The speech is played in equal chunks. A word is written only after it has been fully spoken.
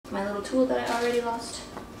little tool that I already lost.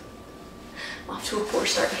 Off to a poor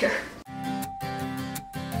start here.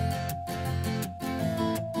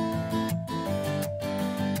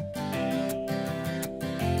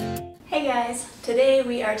 Hey guys, today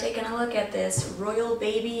we are taking a look at this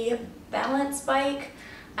Royalbaby balance bike.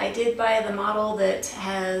 I did buy the model that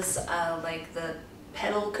has like the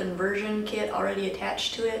pedal conversion kit already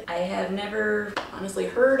attached to it. I have never honestly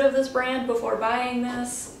heard of this brand before buying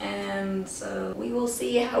this, and so we will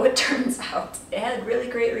see how it turns out. It had really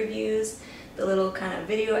great reviews. The little kind of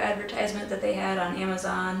video advertisement that they had on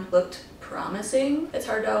Amazon looked promising. It's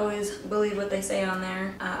hard to always believe what they say on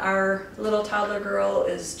there. Our little toddler girl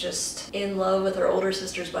is just in love with her older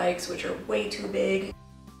sister's bikes, which are way too big.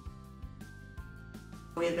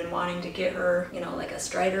 We had been wanting to get her, you know, like a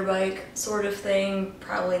strider bike sort of thing.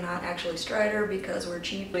 Probably not actually strider because we're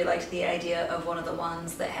cheap. We liked the idea of one of the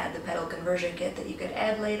ones that had the pedal conversion kit that you could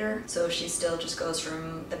add later. So she still just goes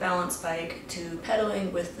from the balance bike to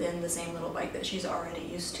pedaling within the same little bike that she's already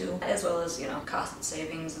used to, as well as, you know, cost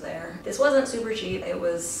savings there. This wasn't super cheap. It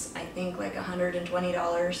was, I think, like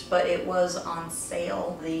 $120, but it was on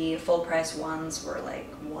sale. The full price ones were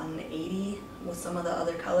like $180 with some of the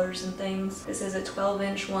other colors and things. This is a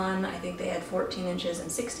 12-inch one. I think they had 14 inches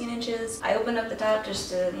and 16 inches. I opened up the top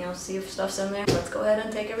just to, you know, see if stuff's in there. Let's go ahead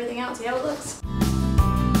and take everything out and see how it looks.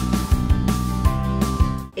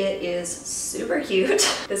 It is super cute.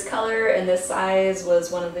 This color and this size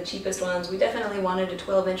was one of the cheapest ones. We definitely wanted a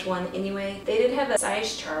 12-inch one anyway. They did have a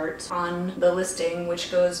size chart on the listing which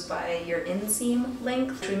goes by your inseam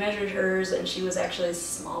length. We measured hers and she was actually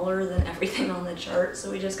smaller than everything on the chart, so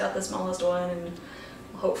we just got the smallest one and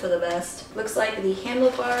hope for the best. Looks like the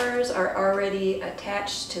handlebars are already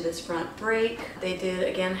attached to this front brake. They did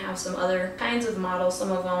again have some other kinds of models.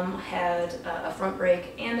 Some of them had a front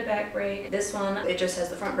brake and a back brake. This one, it just has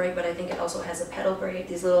the front brake, but I think it also has a pedal brake.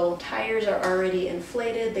 These little tires are already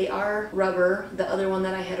inflated. They are rubber. The other one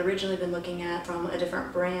that I had originally been looking at from a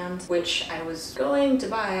different brand, which I was going to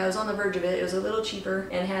buy, I was on the verge of it. It was a little cheaper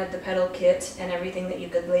and had the pedal kit and everything that you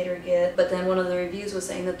could later get. But then one of the reviews was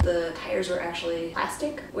saying that the tires were actually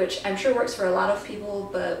plastic, which I'm sure works for a lot of people,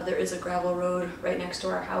 but there is a gravel road right next to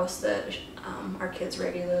our house that our kids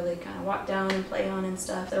regularly kind of walk down and play on and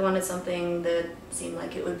stuff. So I wanted something that seemed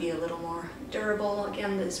like it would be a little more durable.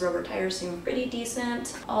 Again, these rubber tires seem pretty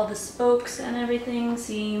decent. All the spokes and everything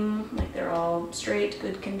seem like they're all straight,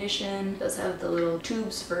 good condition. It does have the little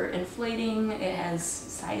tubes for inflating. It has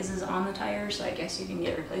sizes on the tires, so I guess you can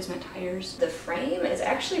get replacement tires. The frame is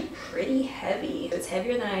actually pretty heavy. It's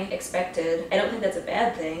heavier than I expected. I don't think that's a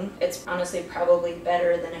bad thing. It's honestly probably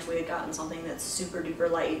better than if we had gotten something that's super duper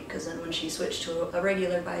light, because then when she switched to a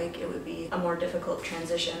regular bike, it would be a more difficult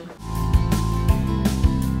transition.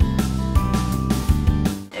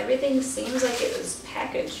 Everything seems like it was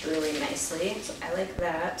packaged really nicely, so I like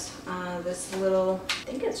that. This little, I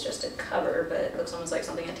think it's just a cover, but it looks almost like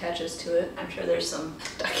something attaches to it. I'm sure there's some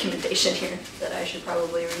documentation here that I should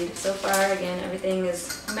probably read. So far, again, everything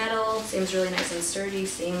is metal, seems really nice and sturdy,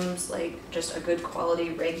 seems like just a good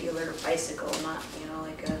quality regular bicycle, not, you know,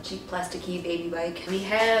 like a cheap plasticky baby bike. We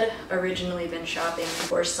had originally been shopping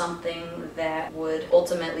for something that would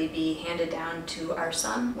ultimately be handed down to our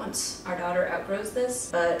son once our daughter outgrows this,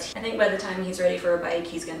 but I think by the time he's ready for a bike,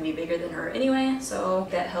 he's going to be bigger than her anyway, so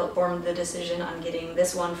that helped form the decision on getting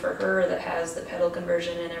this one for her that has the pedal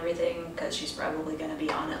conversion and everything, because she's probably going to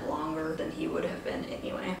be on it longer than he would have been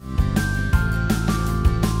anyway.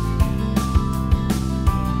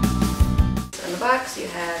 So in the box you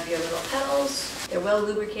have your little pedals. They're well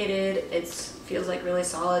lubricated. It feels like really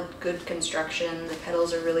solid, good construction. The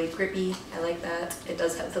pedals are really grippy. I like that. It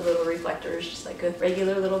does have the little reflectors, just like a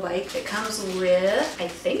regular little bike. It comes with, I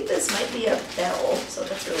think this might be a bell, so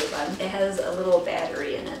that's really fun. It has a little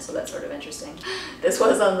battery in it, so that's sort of interesting. This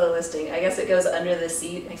was on the listing. I guess it goes under the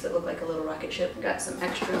seat, makes it look like a little rocket ship. Got some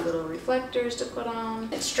extra little reflectors to put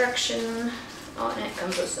on. Instruction. Oh, and it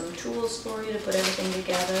comes with some tools for you to put everything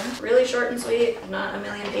together. Really short and sweet, not a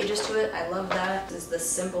million pages to it. I love that. This is the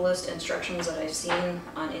simplest instructions that I've seen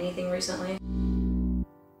on anything recently.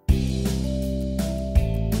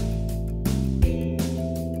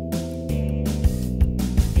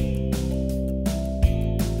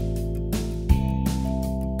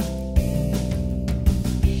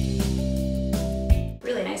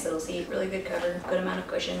 Really good cover, good amount of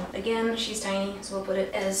cushion. Again, she's tiny, so we'll put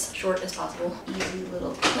it as short as possible. Easy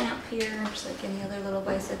little clamp here, just like any other little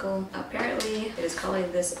bicycle. Apparently, it is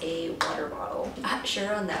calling this a water bottle. Not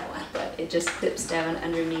sure on that one, but it just clips down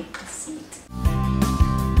underneath the seat.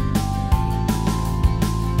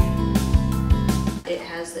 It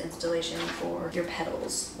has has the installation for your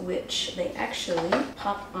pedals, which they actually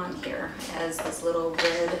pop on here. It has this little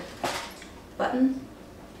red button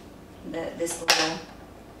that this little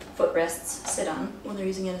footrests sit on when they're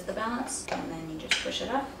using it as the balance, and then you just push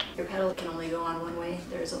it off. Your pedal can only go on one way.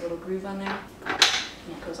 There's a little groove on there, and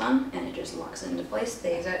it goes on, and it just locks into place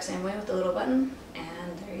the exact same way with the little button,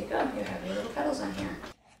 and there you go. You have your little pedals on here.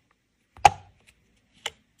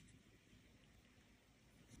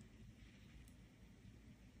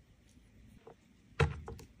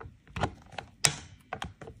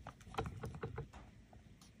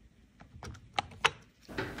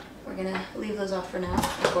 We're gonna leave those off for now,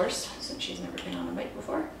 of course, since she's never been on a bike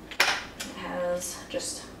before. It has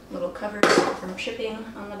just little covers from shipping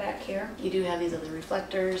on the back here. You do have these other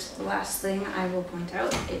reflectors. The last thing I will point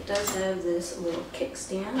out, it does have this little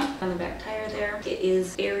kickstand on the back tire there. It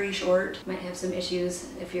is very short. Might have some issues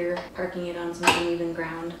if you're parking it on some uneven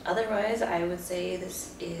ground. Otherwise, I would say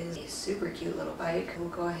this is a super cute little bike. We'll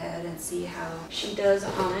go ahead and see how she does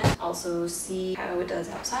on it. Also see how it does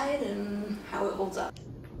outside and how it holds up.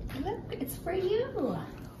 Look, it's for you.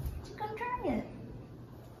 Come try it.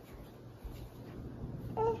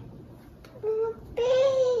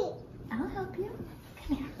 I'll help you.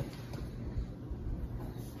 Come here.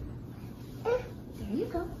 There you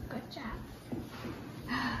go. Good job.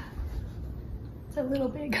 It's a little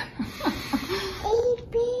big.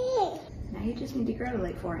 Now you just need to grow to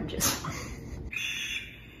like 4 inches.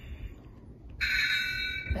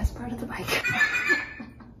 Best part of the bike.